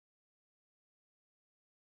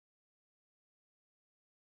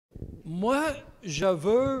Moi, je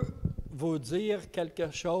veux vous dire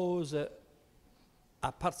quelque chose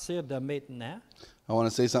à partir de maintenant, I want to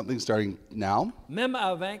say something starting now, même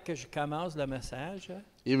avant que je commence le message.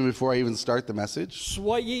 even before I even start the message.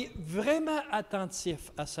 Soyez vraiment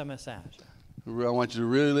attentifs à ce message. I want you to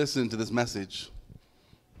really listen to this message.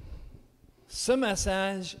 Ce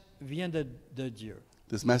message vient de Dieu.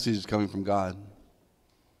 This message is coming from God.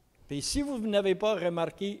 Et si vous n'avez pas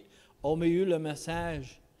remarqué au milieu le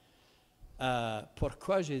message,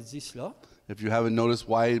 pourquoi j'ai dit cela? If you haven't noticed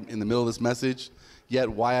why in the middle of this message, yet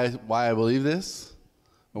why I believe this,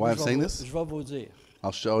 or why I'm saying this, Je vais vous dire.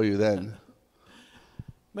 I'll show you then.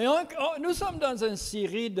 Mais nous sommes dans une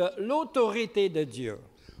série de l'autorité de Dieu.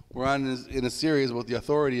 We're in a series about the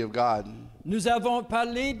authority of God. Nous avons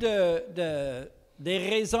parlé des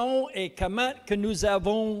raisons et comment que nous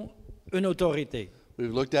avons une autorité.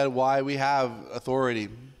 We've looked at why we have authority.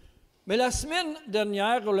 Mais la semaine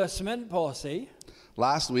dernière ou la semaine passée,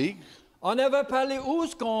 Last week, on avait parlé où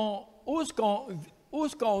est-ce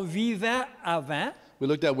qu'on vivait avant we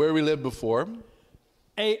looked at where we lived before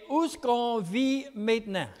et où est-ce qu'on vit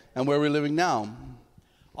maintenant. and where we're living now.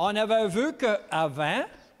 On avait vu qu'avant,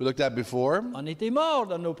 We looked at before, on était mort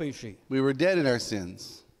dans nos péchés. we were dead in our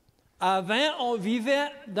sins. Avant, on vivait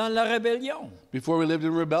dans la rébellion. Before we lived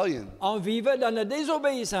in rebellion, On vivait dans la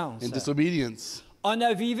désobéissance. in disobedience.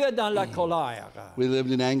 On vivait dans la colère. We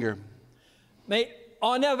lived in anger. Mais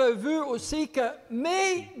on avait vu aussi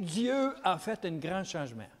mais Dieu a fait un grand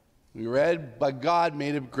changement. We read, but God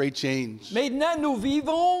made a great change. Maintenant, nous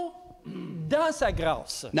vivons dans sa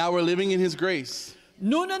grâce. Now we're living in His grace.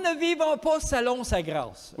 Nous ne vivons pas selon sa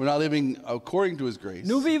grâce. We're not living according to His grace.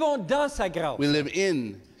 Nous vivons dans sa grâce. We live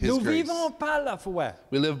in His Nous grace. vivons par la foi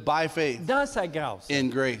We live by faith dans sa grâce. in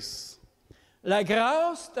grace. La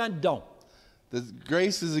grâce est un don. The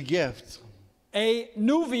grace is a gift, Et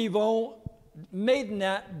nous vivons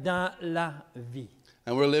maintenant dans la vie.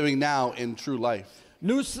 and we're living now in true life.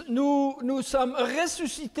 Nous sommes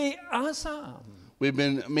ressuscités ensemble, We've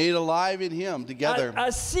been made alive in Him together,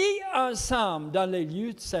 assis ensemble dans les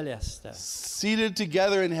lieux célestes, seated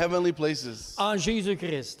together in heavenly places en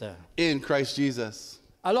Jésus-Christ. in Christ Jesus.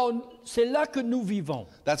 Alors, c'est là que nous vivons.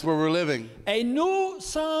 That's where we're living, Et nous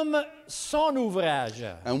sommes son ouvrage.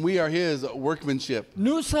 and we are His workmanship.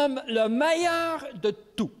 Nous sommes le meilleur de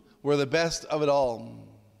tout. We're the best of it all.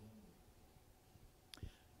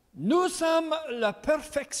 Nous sommes la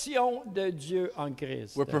perfection de Dieu en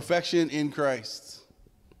Christ. We're perfection in Christ.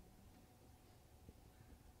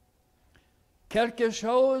 Quelque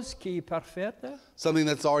chose qui est parfait Something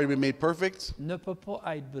that's already been made perfect ne peut pas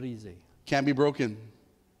être brisé. can't be broken.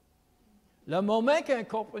 Le moment qu'une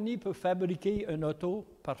compagnie peut fabriquer un auto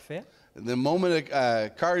parfait, The moment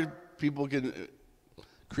car people can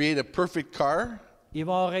create a perfect car, ils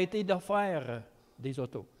vont arrêter de faire des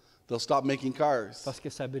autos they'll stop making cars parce que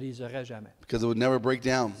ça ne briserait jamais. because it would never break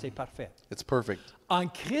down. C'est parfait. It's perfect. En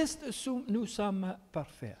Christ, nous sommes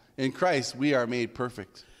parfaits. In Christ, we are made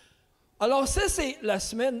perfect. Alors ça, c'est la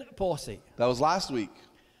semaine passée. That was last week.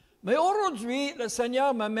 Mais aujourd'hui, le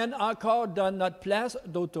Seigneur m'amène encore dans notre place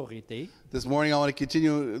d'autorité. This morning, I want to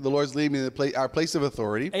continue the Lord's leading me in our place of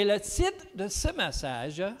authority. Et le titre de ce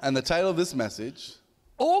message, And the title of this message,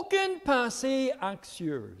 Aucune pensée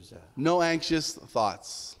anxieuse. No Anxious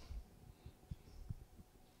Thoughts.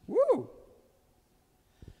 Woo!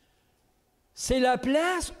 C'est la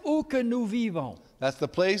place où que nous vivons. That's the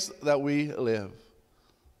place that we live.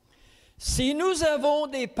 Si nous avons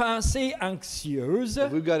des pensées anxieuses,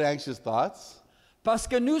 If we've got anxious thoughts, parce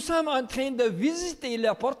que nous sommes en train de visiter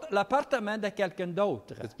l'appartement de quelqu'un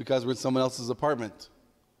d'autre. it's because we're in someone else's apartment.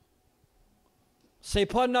 C'est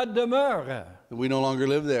pas notre demeure. And we no longer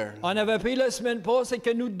live there. On avait pris la semaine passée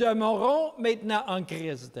que nous demeurons maintenant en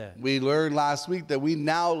Christ. We learned last week that we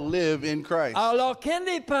now live in Christ. Alors, quand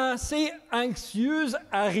les pensées anxieuses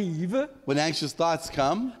arrivent, When anxious thoughts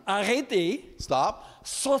come, arrêtez, stop,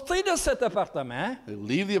 sortez de cet appartement,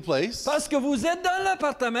 leave the place, parce que vous êtes dans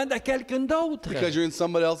l'appartement de quelqu'un d'autre. because you're in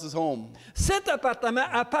somebody else's home. Cet appartement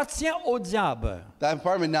appartient au diable. That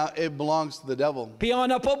apartment now, it belongs to the devil. Puis on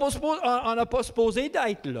n'a pas supposé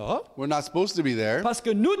d'être là, We're not supposed to be there parce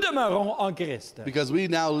que nous demeurons en Christ. because we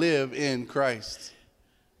now live in Christ.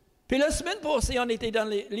 Puis la semaine passée, on était dans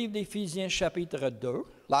le livre d'Éphésiens chapitre 2.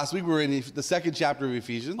 Last week we were in the second chapter of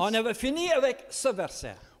Ephesians. On avait fini avec ce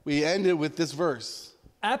verset. We ended with this verse.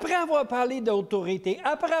 Après avoir parlé d'autorité,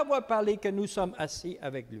 après avoir parlé que nous sommes assis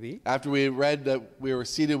avec lui, After we read that we were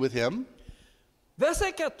seated with him,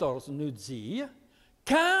 verset 14 nous dit, «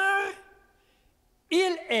 Car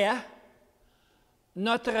il est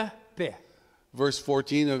notre paix. » verse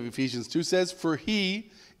 14 of Ephesians 2 says, For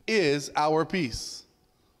he is our peace.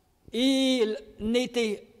 Il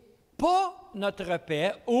n'était pas notre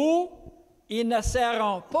paix ou ils ne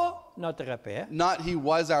seront pas notre paix. Not he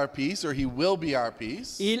was our peace or he will be our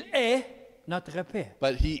peace, Il est notre paix.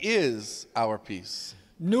 but he is our peace.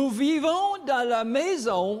 Nous vivons dans la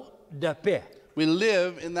maison de paix. We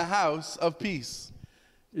live in the house of peace.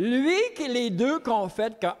 Lui qui les deux qu'on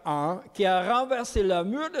fait qu'un, qui a renversé le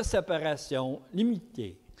mur de séparation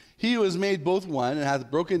limité. He who has made both one and hath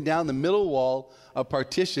broken down the middle wall of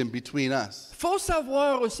partition between us. Il faut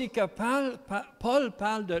savoir aussi que Paul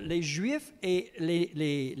parle de les Juifs et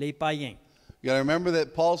les païens. You got to remember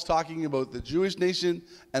that Paul's talking about the Jewish nation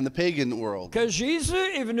and the pagan world. Que Jésus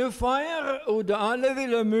est venu faire ou d'enlever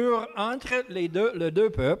le mur entre les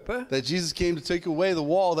deux peuples, That Jesus came to take away the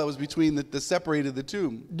wall that was between that separated the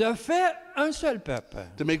two, de faire un seul peuple.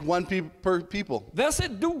 to make one per people.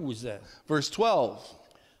 Verset 12. Verse 12.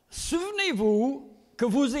 Souvenez-vous que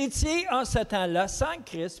vous étiez en ce temps-là sans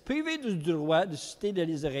Christ, privés du droit de cité de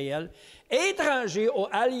l'Israël, étrangers aux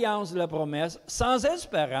alliances de la promesse, sans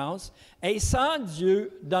espérance et sans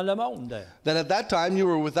Dieu dans le monde. That at that time you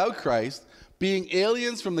were without Christ, being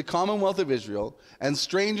aliens from the commonwealth of Israel and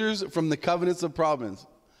strangers from the covenants of promise,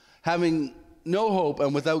 having no hope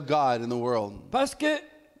and without God in the world. Parce que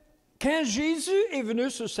quand Jésus est venu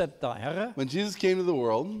sur cette terre, When Jesus came to the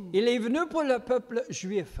world, il est venu pour le peuple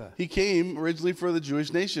juif. he came originally for the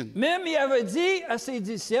Jewish nation. Même il avait dit à ses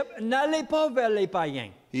disciples, n'allez pas vers les païens.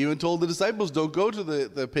 He even told the disciples, don't go to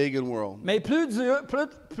the pagan world. Mais plus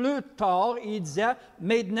tard, il disait,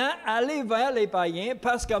 maintenant, allez vers les païens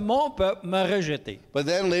parce que mon peuple m'a rejeté. But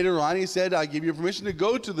then later on he said, I give you permission to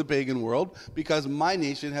go to the pagan world because my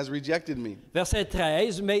nation has rejected me. Verset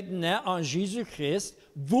 13, maintenant, en Jésus-Christ,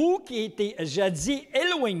 vous qui étiez jadis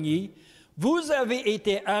éloignés, vous avez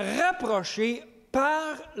été rapprochés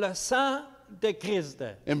par le sang de Christ.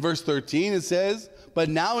 In verse 13 it says, but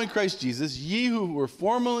now in Christ Jesus, ye who were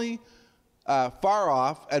formerly far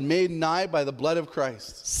off and made nigh by the blood of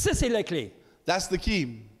Christ. Ça, c'est la clé. That's the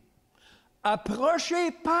key.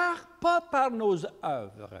 Approchés pas par nos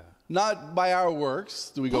œuvres. Not by our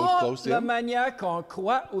works do we go Pas close to la him. manière qu'on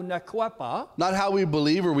croit ou ne croit pas, Not how we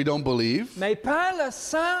believe or we don't believe, mais par le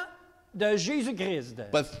sang de Jésus-Christ.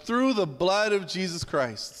 but through the blood of Jesus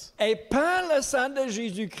Christ. Et par le sang de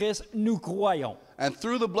Jésus-Christ, nous croyons. And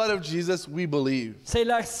through the blood of Jesus, we believe. C'est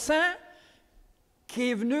le sang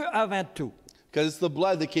qui est venu avant tout. Because it's the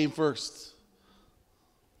blood that came first.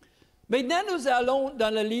 Maintenant, nous allons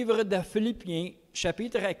dans le livre de Philippiens,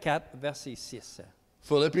 chapitre 4, verset 6.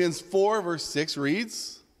 Philippians 4 verse 6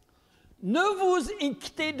 reads, Ne vous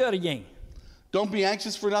inquiétez de rien, don't be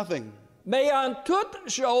anxious for nothing, mais en toute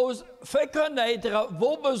chose, faites connaître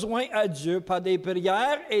vos besoins à Dieu par des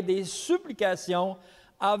prières et des supplications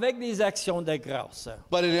avec des actions de grâce.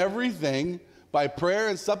 but in everything, by prayer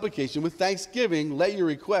and supplication, with thanksgiving, let your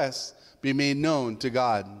requests be made known to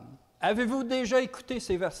God. Avez-vous déjà écouté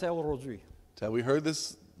ces versets aujourd'hui? So we heard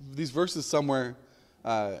these verses somewhere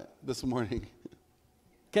this morning.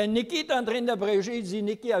 Quand Nicky est en train d'abréger, il dit,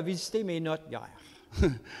 Nicky a visité mes notes hier.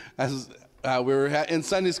 As we were in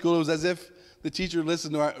Sunday school, it was as if the teacher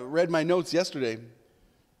read my notes yesterday.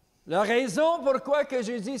 La raison pourquoi que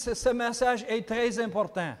je dis que ce message est très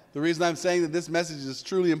important. The reason I'm saying that this message is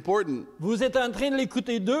truly important, Vous êtes en train de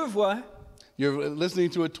l'écouter deux fois you're listening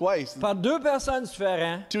to it twice, par deux personnes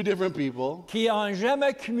différentes two different people qui n'ont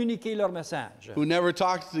jamais communiqué leur message. who never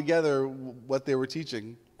talked together what they were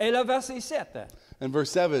teaching. Et le verset 7. And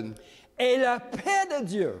verse 7, Et la paix de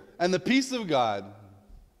Dieu, and the peace of God,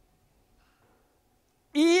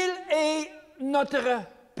 il est notre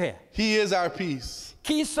paix, he is our peace,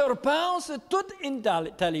 qui surpasse toute that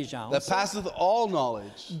intelligence, passeth all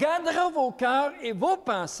knowledge, gardera vos cœurs et vos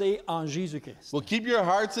pensées en Jésus-Christ. will keep your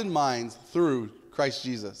hearts and minds through Christ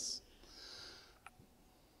Jesus.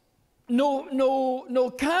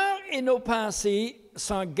 Nos cœurs et nos pensées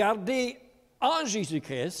sont gardés en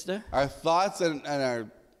Jésus-Christ, Our thoughts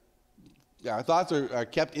our thoughts are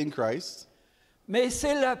kept in Christ, mais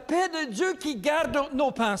c'est la paix de Dieu qui garde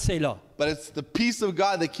nos pensées là. but it's the peace of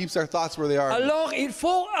God that keeps our thoughts where they are. Alors, il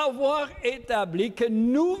faut avoir établi que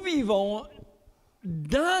nous vivons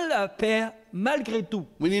dans la paix malgré tout.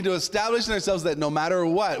 We need to establish in ourselves that no matter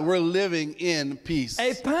what, we're living in peace.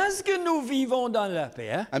 Et parce que nous vivons dans la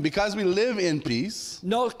paix, And because we live in peace,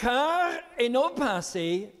 nos cœurs et nos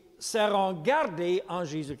pensées seront gardés en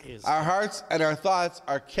Jésus-Christ. our hearts and our thoughts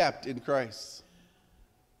are kept in Christ.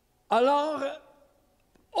 Alors,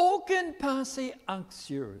 aucune pensée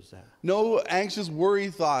anxieuse. No anxious,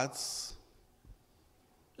 worry thoughts.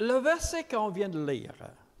 Le verset qu'on vient de lire,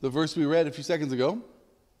 The verse we read a few seconds ago,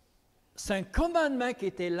 C'est un commandement qui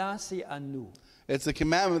était lancé à nous. It's a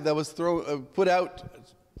commandment that was put out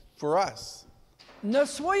for us. Ne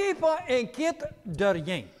soyez pas inquiets de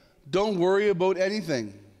rien. Don't worry about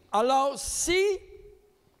anything. Alors, si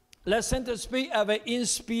le Saint-Esprit avait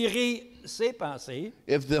inspiré ces pensées,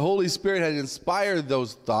 If the Holy Spirit had inspired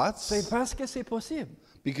those thoughts, c'est parce que c'est possible.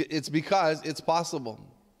 it's because it's possible.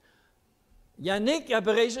 Yannick a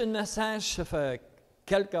prêché un message ça fait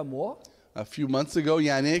quelques mois. A few months ago,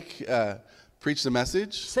 Yannick preached a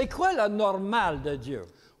message. C'est quoi le normal de Dieu?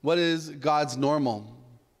 What is God's normal?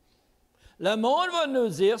 Le monde va nous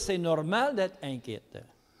dire c'est normal d'être inquiet.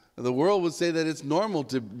 The world would say that it's normal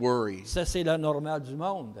to worry. Ça, c'est le normal du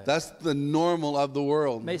monde. That's the normal of the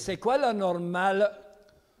world. Mais c'est quoi le normal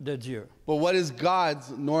de Dieu? But what is God's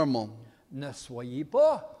normal? Ne soyez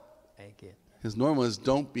pas inquiets. His normal is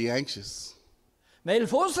don't be anxious. Mais il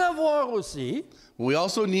faut savoir aussi, We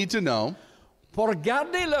also need to know, pour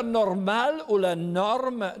garder le normal ou la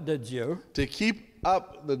norme de Dieu, to keep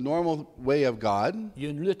up the normal way of God, il y a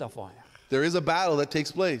une lutte à faire. there is a battle that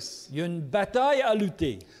takes place. Il y a une bataille à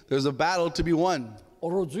lutter. There's a battle to be won.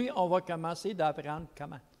 Aujourd'hui, on va commencer d'apprendre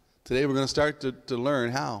comment. Today we're going to start to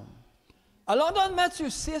learn how. Alors, dans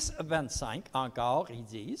Matthieu 6, 25, encore, ils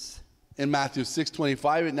disent, In Matthew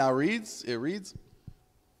 6:25, it reads,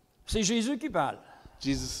 c'est Jésus qui parle.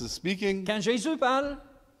 Jesus is speaking. Quand Jésus parle,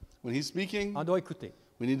 When he's speaking, on doit écouter.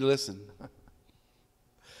 we need to listen.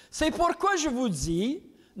 C'est pourquoi je vous dis,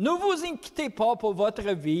 ne vous inquiétez pas pour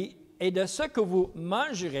votre vie et de ce que vous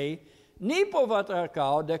mangerez, ni pour votre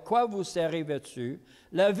corps, de quoi vous serez vêtu.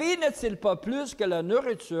 La vie n'est-il pas plus que la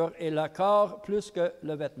nourriture et le corps plus que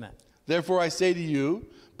le vêtement? Therefore I say to you,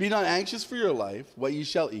 be not anxious for your life, what you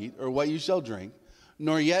shall eat or what you shall drink,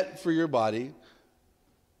 nor yet for your body,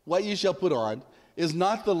 what you shall put on. Is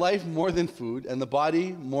not the life more than food, and the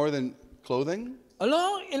body more than clothing?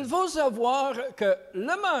 Alors, il faut savoir que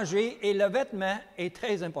le manger et le vêtement est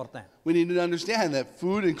très important. We need to understand that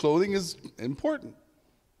food and clothing is important.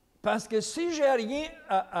 Parce que si j'ai rien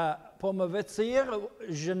pour me vêtir,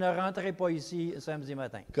 je ne rentrerai pas ici samedi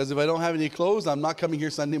matin. Because if I don't have any clothes, I'm not coming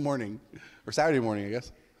here Sunday morning, or Saturday morning, I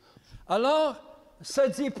guess. Alors, ça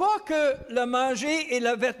ne dit pas que le manger et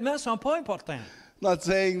le vêtement ne sont pas importants. Not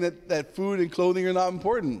saying that food and clothing are not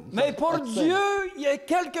important. Mais pour Dieu, il y a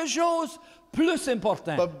quelque chose plus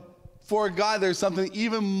important. But for God, there's something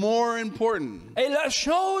even more important. Et la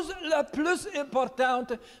chose la plus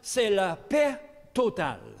importante, c'est la paix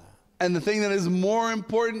totale. And the thing that is more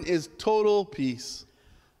important is total peace.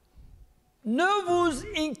 Ne vous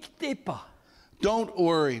inquiétez pas Don't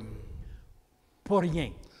worry. pour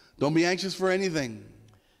rien. Don't be anxious for anything.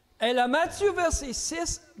 Et la Matthieu verset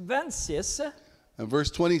 6, 26, And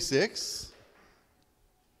verse 26,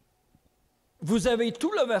 vous avez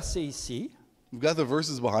tout le verset ici, we've got the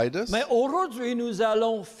verses behind us. mais aujourd'hui, nous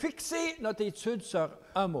allons fixer notre étude sur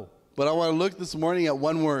un mot. But I want to look this morning at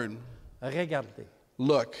one word. Regardez.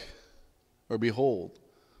 Look, or behold.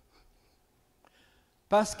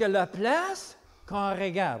 Parce que la place qu'on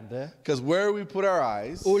regarde, Because where we put our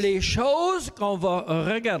eyes, ou les choses qu'on va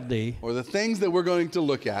regarder, or the things that we're going to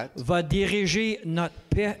look at, va diriger notre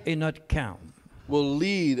paix et notre calme. will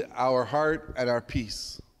lead our heart and our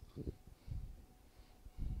peace.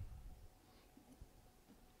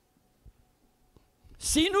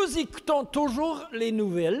 Si nous écoutons toujours les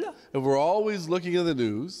nouvelles, If we're always looking at the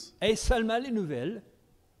news, et seulement les nouvelles,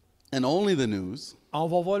 and only the news, on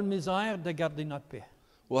va avoir la misère de garder notre paix.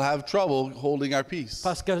 we'll have trouble holding our peace.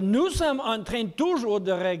 Parce que nous sommes en train toujours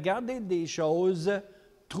de regarder des choses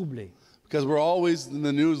troublées. Because we're always in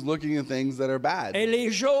the news looking at things that are bad. Et les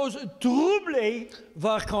choses troublées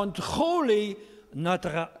vont contrôler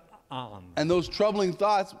notre âme. And those troubling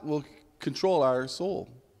thoughts will control our soul.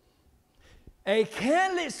 Et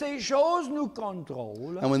quand ces choses nous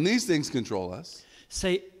contrôlent, And when these things control us,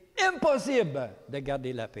 c'est impossible de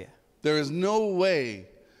garder la paix. there is no way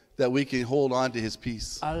that we can hold on to his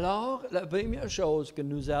peace. Alors, la première chose que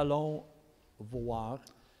nous allons voir,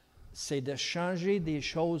 c'est de changer des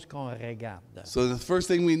choses qu'on regarde. So the first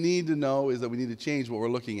thing we need to know is that we need to change what we're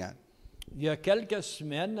looking at. Il y a quelques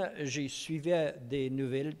semaines, j'ai suivi des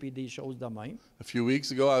nouvelles puis des choses de même. A few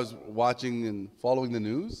weeks ago, I was watching and following the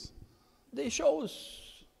news, Des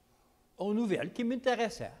choses aux nouvelles qui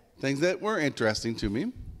m'intéressaient. things that were interesting to me.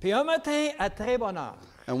 Puis un matin, à très bonne heure,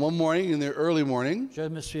 And one morning, in the early morning, je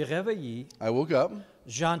me suis réveillé, I woke up,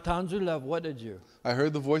 j'ai entendu la voix de Dieu. I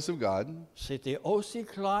heard the voice of God. C'était aussi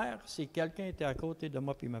clair si quelqu'un était à côté de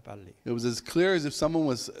moi puis me parlait. It was as clear as if someone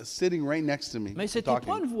was sitting right next to me, Mais c'était pas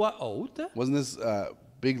talking. une voix haute, Wasn't this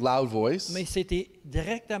big, loud voice, mais c'était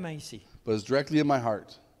directement ici. but it was directly in my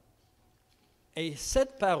heart. Et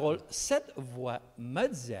cette parole, cette voix me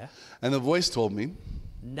disait, And the voice told me,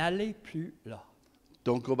 n'allez plus là.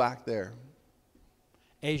 don't go back there.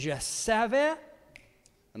 Et je savais,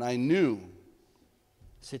 And I knew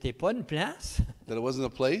c'était pas une place, that it wasn't a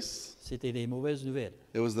place, c'était des mauvaises nouvelles.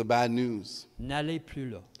 it was the bad news. N'allez plus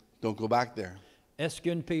là. Don't go back there. Est-ce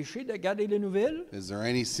qu'il y a un péché de garder les nouvelles? Is there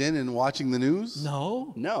any sin in watching the news?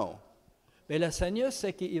 Non. No. Mais le Seigneur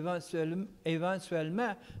sait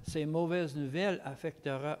qu'éventuellement, ces mauvaises nouvelles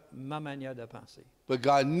affecteront ma manière de penser. But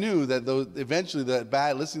God knew that eventually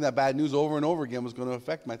listening to that bad news over and over again was going to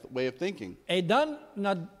affect my way of thinking. Et dans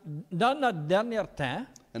notre dernier temps,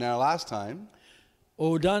 And our last time,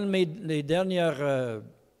 ou dans les derniers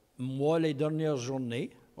mois, les dernières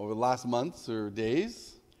journées, over the last months or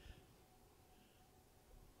days,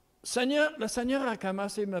 le Seigneur a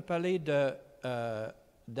commencé à me parler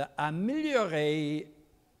d'améliorer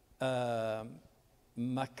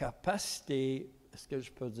ma capacité, est-ce que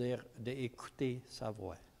je peux dire, d'écouter sa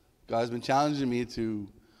voix. God has been challenging me to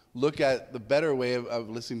look at the better way of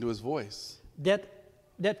listening to His voice,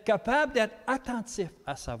 D'être capable d'être attentif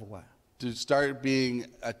à sa voix. to start being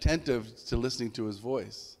attentive to listening to His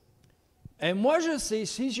voice. Et moi, je sais,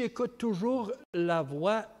 si j'écoute toujours la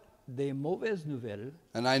voix des mauvaises nouvelles,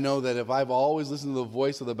 And I know that if I've always listened to the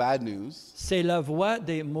voice of the bad news, c'est la voix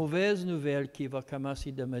des mauvaises nouvelles qui va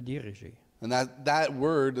commencer de me diriger. and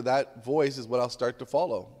that voice is what I'll start to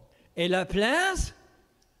follow. Et la place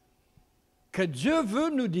que Dieu veut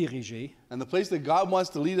nous diriger, And the place that God wants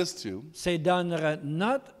to lead us to, c'est dans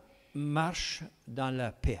notre marche dans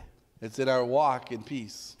la paix. it's in our walk in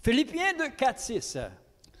peace. Philippiens 2, 4, 6.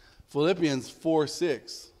 Philippians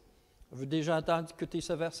 4:6. Avez-vous déjà entendu écouter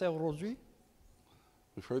ce verset aujourd'hui?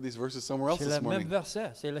 We've heard these verses somewhere else C'est this le même morning.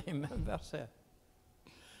 verset, c'est le même verset.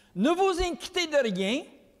 Ne vous inquiétez de rien,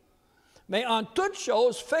 mais en toute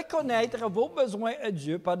chose, faites connaître vos besoins à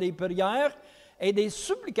Dieu par des prières et des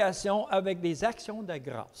supplications avec des actions de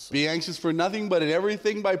grâce. Be anxious for nothing, but in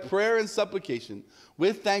everything by prayer and supplication,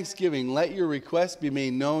 with thanksgiving, let your requests be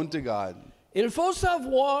made known to God. Il faut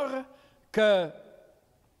savoir que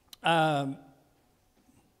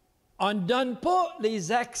on ne donne pas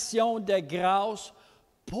les actions de grâce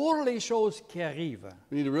pour les choses qui arrivent.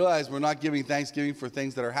 We need to realize we're not giving thanksgiving for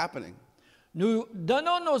things that are happening. Nous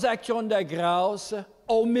donnons nos actions de grâce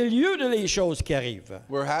au milieu de les choses qui arrivent.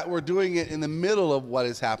 We're doing it in the middle of what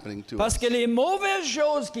is happening to Parce us. que les mauvaises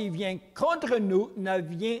choses qui viennent contre nous ne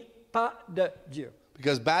viennent pas de Dieu.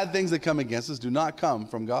 Because bad things that come against us do not come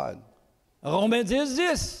from God. Romains 10,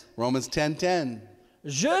 10. Romans 10:10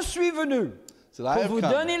 Je suis venu said, I pour have vous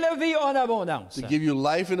come donner la vie en abondance. to give you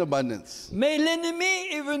life in abundance. Mais l'ennemi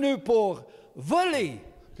est venu pour voler,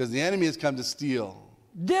 Because the enemy has come to steal.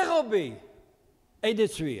 dérober et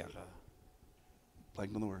détruire. Blank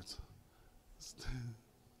on the words.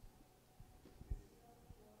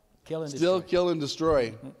 Kill and Still, destroy. kill and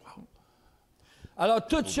destroy. Alors,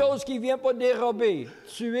 toute chose qui ne vient pas dérober,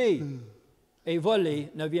 tuer et voler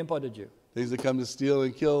ne vient pas de Dieu. Things that come to steal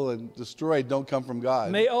and kill and destroy don't come from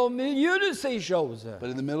God. Mais au milieu de ces choses, But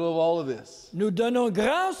in the middle of all of this, nous donnons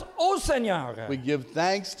grâce au Seigneur we give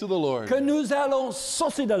thanks to the Lord que nous allons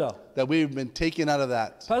sortir de là. that we've been taken out of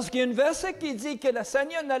that. Parce qu'il y a un verset qui dit que le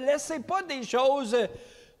Seigneur ne laissait pas des choses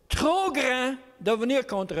trop grandes de venir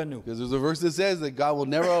contre nous. Because there's a verse that says that God will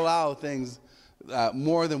never allow things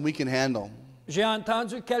more than we can handle. J'ai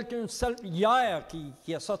entendu quelqu'un hier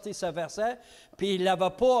qui a sorti ce verset, puis il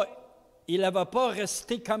n'avait pas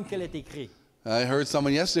récité comme qu'elle est écrit. I heard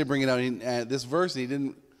someone yesterday bring it out, this verse, and he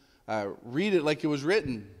didn't read it like it was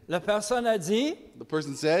written. La personne a dit, The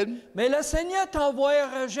person said, mais le Seigneur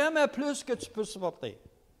t'envoiera jamais plus que tu peux supporter.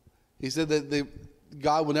 he said that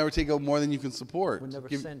God will never take out more than you can support. Will never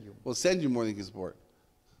send you. Will send you more than you can support.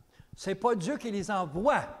 C'est pas Dieu qui les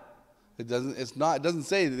envoie, It doesn't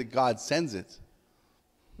say that God sends it.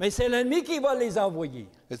 mais c'est l'ennemi qui va les envoyer.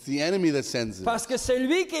 It's the enemy that sends it. Parce que c'est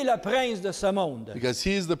lui qui est le prince de ce monde. Because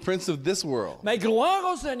he is the prince of this world. Mais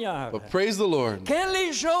gloire au Seigneur. But praise the Lord. Quand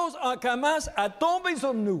les choses commencent à tomber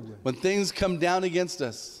sur nous, When things come down against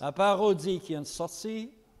us, la parole dit qu'il y a une sortie,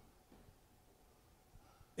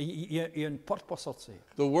 il y a une porte pour sortir.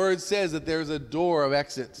 the word says that there's a door of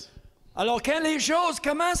exit. Alors quand les choses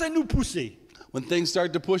commencent à nous pousser, When things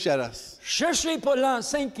start to push at us, cherchez pas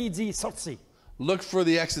l'enceinte qui dit sortie. look for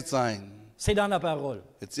the exit sign. C'est dans la parole.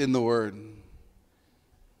 It's in the word.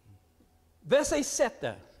 Verset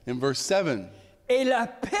 7. In verse 7, Et la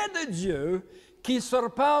paix de Dieu, qui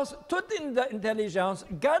surpasse toute intelligence,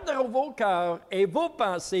 gardera vos cœurs et vos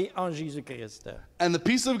pensées en Jésus-Christ. and the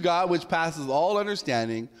peace of God, which passes all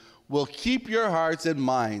understanding, will keep your hearts and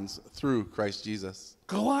minds through Christ Jesus.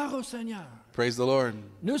 Gloire au Seigneur. Praise the Lord.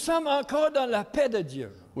 Nous sommes encore dans la paix de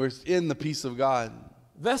Dieu. We're in the peace of God.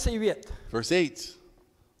 Verset 8. Verse 8.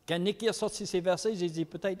 Quand Nicky a sorti ces versets, j'ai dit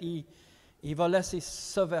peut-être il va laisser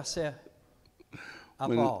ce verset à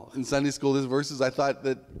part. In Sunday school, these verses, I thought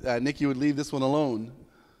that Nikki would leave this one alone.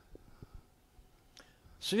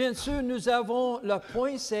 Souviens-tu, nous avons, le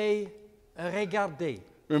point c'est regarder.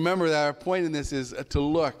 Remember that our point in this is to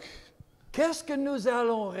look. Qu'est-ce que nous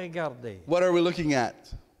allons regarder? What are we looking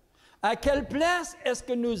at? À quelle place est-ce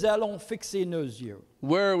que nous allons fixer nos yeux?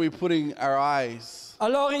 Where are we putting our eyes?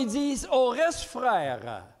 Alors ils disent, au reste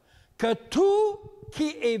frères, que tout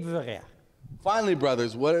qui est vrai, Finally,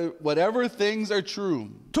 brothers, whatever things are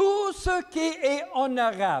true, tout ce qui est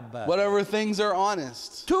honorable, whatever things are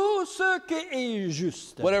honest, tout ce qui est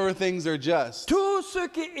juste, whatever things are just, tout ce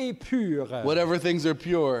qui est pur, whatever things are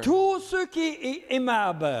pure, tout ce qui est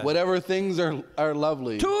aimable, whatever things are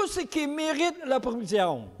lovely, tout ce qui mérite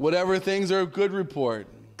l'approbation, whatever things are of good report,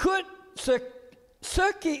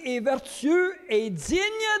 ce qui est vertueux et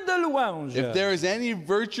digne de louange, if there is any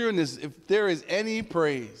virtue in this, if there is any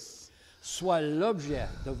praise, soit l'objet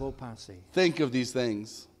de vos pensées. think of these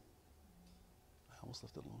things. I almost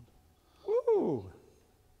left it alone. Ouh.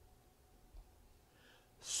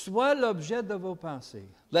 Soit l'objet de vos pensées.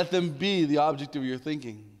 Let them be the object of your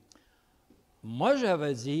thinking. Moi,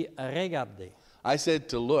 j'avais dit, regardez. I said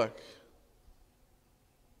to look.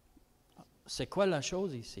 C'est quoi la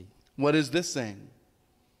chose ici? What is this saying?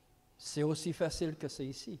 C'est aussi facile que c'est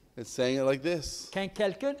ici. It's saying it like this. Quand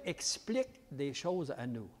quelqu'un explique des choses à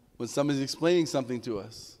nous, When somebody's explaining something to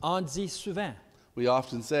us, on dit souvent, we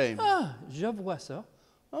often say, ah, je vois ça.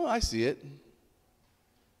 oh, I see it.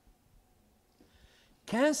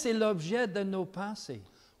 Quand c'est l'objet de nos pensées,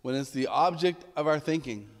 When it's the object of our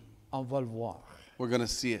thinking, on va le voir. we're going to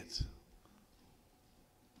see it.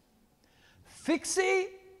 Fixez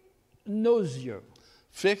nos yeux.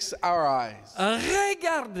 Fix our eyes.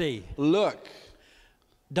 Regardez Look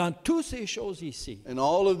dans toutes ces choses ici. in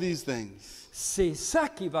all of these things. C'est ça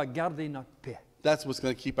qui va garder notre paix. That's what's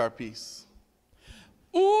going to keep our peace.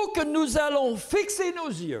 Où que nous allons fixer nos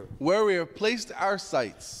yeux Where we have placed our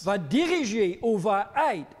sights va diriger ou va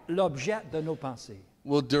être l'objet de nos pensées.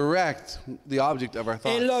 will direct the object of our Et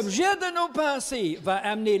thoughts. l'objet de nos pensées va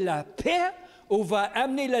amener la paix ou va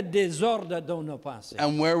amener le désordre dans nos pensées.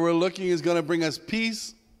 And where we're looking is going to bring us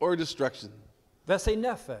peace or destruction. Verset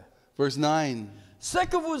 9. Verse 9. Ce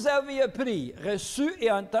que vous avez appris, reçu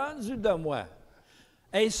et entendu de moi,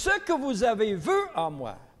 et ce que vous avez vu en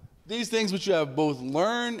moi, These things which you have both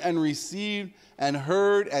learned and received and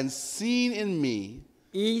heard and seen in me.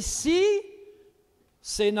 ici,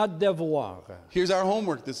 c'est notre devoir. Here's our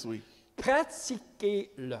homework this week.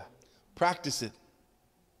 Pratiquez-le. Practice it.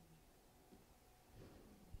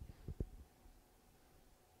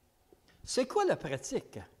 C'est quoi la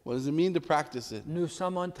pratique? What does it mean to practice it? Nous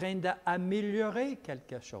sommes en train d'améliorer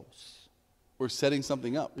quelque chose. We're setting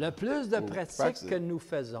something up. Le plus de We'll pratique practice que it. nous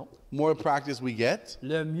faisons, More practice we get,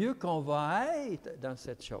 le mieux qu'on va être dans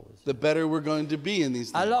cette chose. the better we're going to be in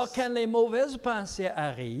these things. Alors, quand les mauvaises pensées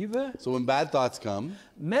arrivent, So when bad thoughts come,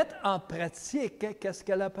 mettre en pratique qu'est-ce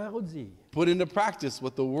que la parole dit. put into practice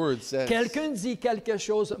what the word says. Quelqu'un dit quelque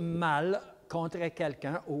chose mal contre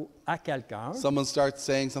quelqu'un ou à quelqu'un, Someone starts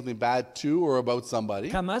saying something bad to or about somebody.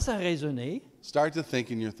 commence à raisonner. Start to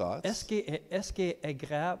think in your thoughts. Est-ce qu'il est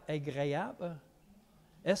agréable?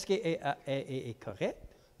 Est-ce qu'il est correct?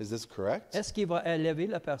 Is this correct? Est-ce qu'il va élever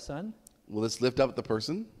la personne? Will this lift up the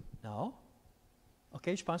person? Non.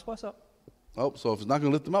 OK, je pense pas ça. Oh, so if it's not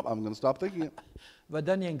going to lift them up, I'm going to stop thinking it. Je vais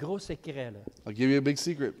donner un gros secret, là. I'll give you a big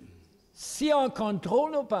secret. Si on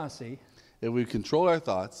contrôle nos pensées, If we control our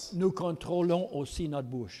thoughts, nous contrôlons aussi notre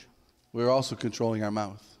bouche. we're also controlling our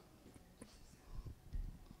mouth.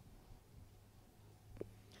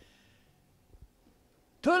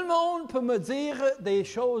 Tout le monde peut me dire des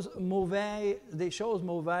choses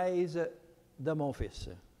mauvaises de mon fils.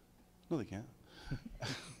 No, they can't.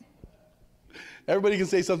 Everybody can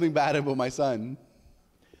say something bad about my son,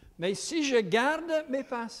 Mais si je garde mes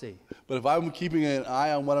pensées, but if I'm keeping an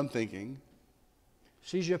eye on what I'm thinking,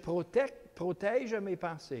 si je protège mes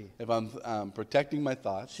pensées, if I'm protecting my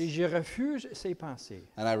thoughts, si je refuse ces pensées,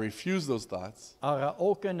 and I refuse those thoughts, il n'y aura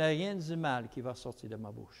aucun rien du mal qui va sortir de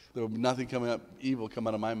ma bouche. there will be nothing evil come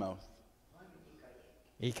out of my mouth.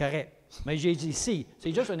 Il est correct. Mais j'ai dit si,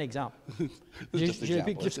 c'est juste un exemple. Just Je le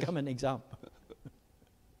pique example. juste comme un exemple.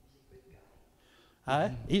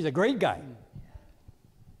 Hein? He's a great guy.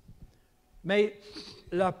 Mais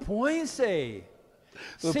le point, c'est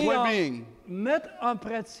The point being, mettre en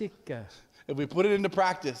pratique if we put it into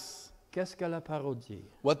practice, qu'est-ce que la parole dit?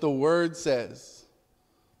 what the word says,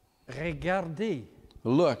 Regardez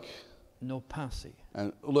look nos pensées.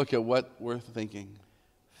 and look at what we're thinking.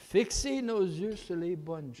 Fixez nos yeux sur les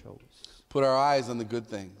bonnes choses. Put our eyes on the good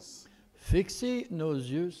things. Fixez nos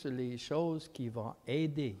yeux sur les choses qui vont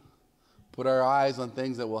aider. Put our eyes on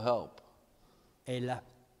things that will help. Et la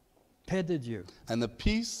paix de Dieu. And the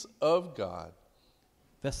peace of God.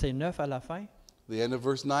 Verset 9 à la fin. The end of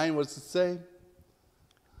verse 9, what does it say?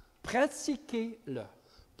 Pratiquez-le.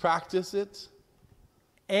 Practice it,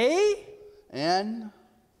 Et and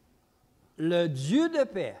le Dieu de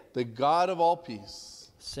paix the God of all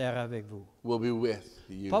peace sera avec vous. will be with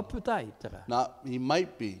you. Pas peut-être, Not, he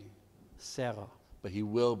might be, sera. but he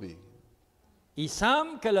will be. Il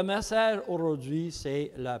semble que le message aujourd'hui,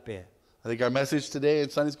 c'est la paix. I think our message today in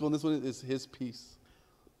Sunday school, and this one, is his peace.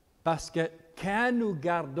 Parce que quand nous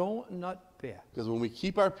gardons notre paix, Because when we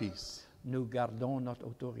keep our peace, nous gardons notre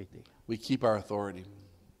autorité. we keep our authority.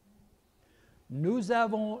 Nous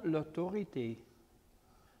avons l'autorité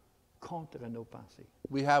contre nos pensées.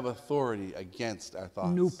 We have authority against our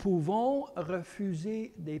Nous thoughts. pouvons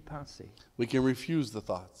refuser des pensées. We can refuse the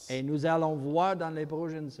thoughts. Et nous allons voir dans les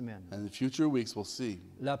prochaines semaines. And in future weeks, we'll see.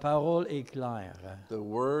 La parole est claire. The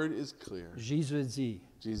word is clear. Jésus dit,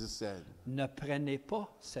 Jesus said, ne prenez pas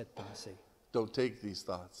cette pensée. don't take these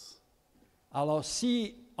thoughts. Alors,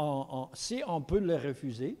 si on peut le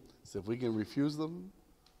refuser, So if we can refuse them,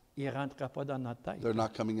 il ne rentrera pas dans notre tête. they're not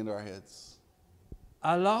coming into our heads.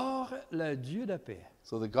 Alors, le Dieu de paix,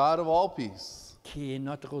 So the God of all peace, qui est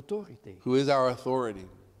notre autorité, who is our authority,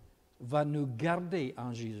 va nous garder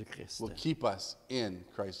en Jésus-Christ. will keep us in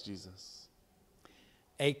Christ Jesus.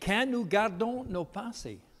 Et quand nous gardons nos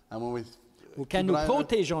pensées, And when we ou keep quand an nous eye on our-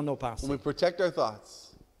 protégeons nos when pensées, we protect our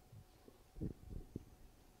thoughts,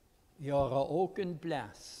 il n'y aura aucune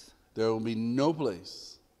place there will be no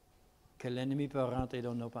place que l'ennemi peut rentrer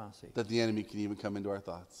dans nos pensées. that the enemy can even come into our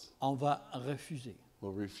thoughts. On va refuser.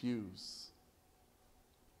 We'll refuse.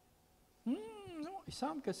 Non, il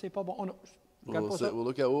semble que c'est pas bon. Regarde We'll, pas say, ça. we'll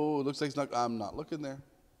look at, oh, it looks like it's not, I'm not looking there.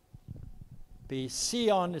 Puis si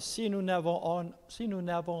nous n'avons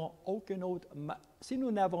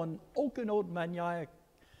aucune autre manière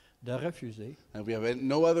de refuser, And if we have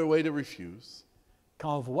no other way to refuse,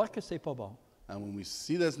 quand on voit que c'est pas bon, and when we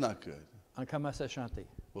see that's not good, on commence à chanter.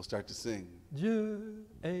 we'll start to sing. Dieu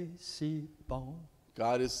est si bon,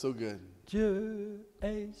 God is so good. Dieu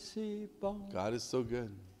est si bon, God is so good.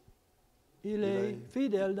 il est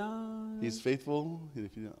fidèle dans... He's faithful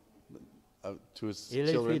to his Il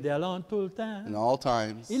est children fidèle en tout le temps. in all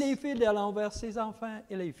times. Il est fidèle envers ses enfants.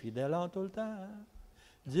 Il est fidèle en tout le temps.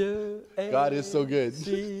 Dieu est God is so good.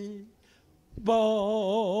 si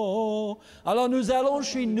bon. Alors nous allons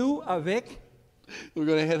chez nous avec We're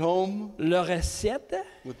going to head home la recette.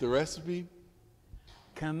 with the recipe.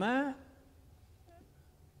 Comment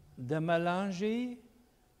de mélanger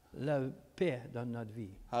la paix dans notre vie.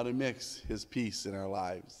 How to mix his peace in our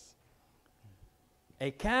lives.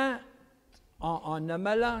 Et quand on ne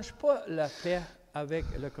mélange pas la paix avec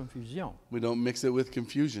la confusion, We don't mix it with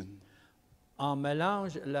confusion. on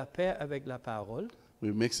mélange la paix avec la parole,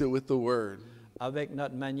 We mix it with the word, avec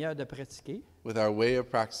notre manière de pratiquer, with our way of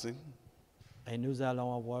practicing, et nous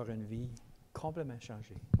allons avoir une vie complètement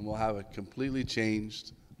changée. and we'll have a completely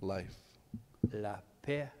changed life. La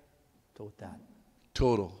paix totale.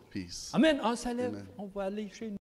 Total peace. Amen. On se lève, Amen. on va aller chez nous.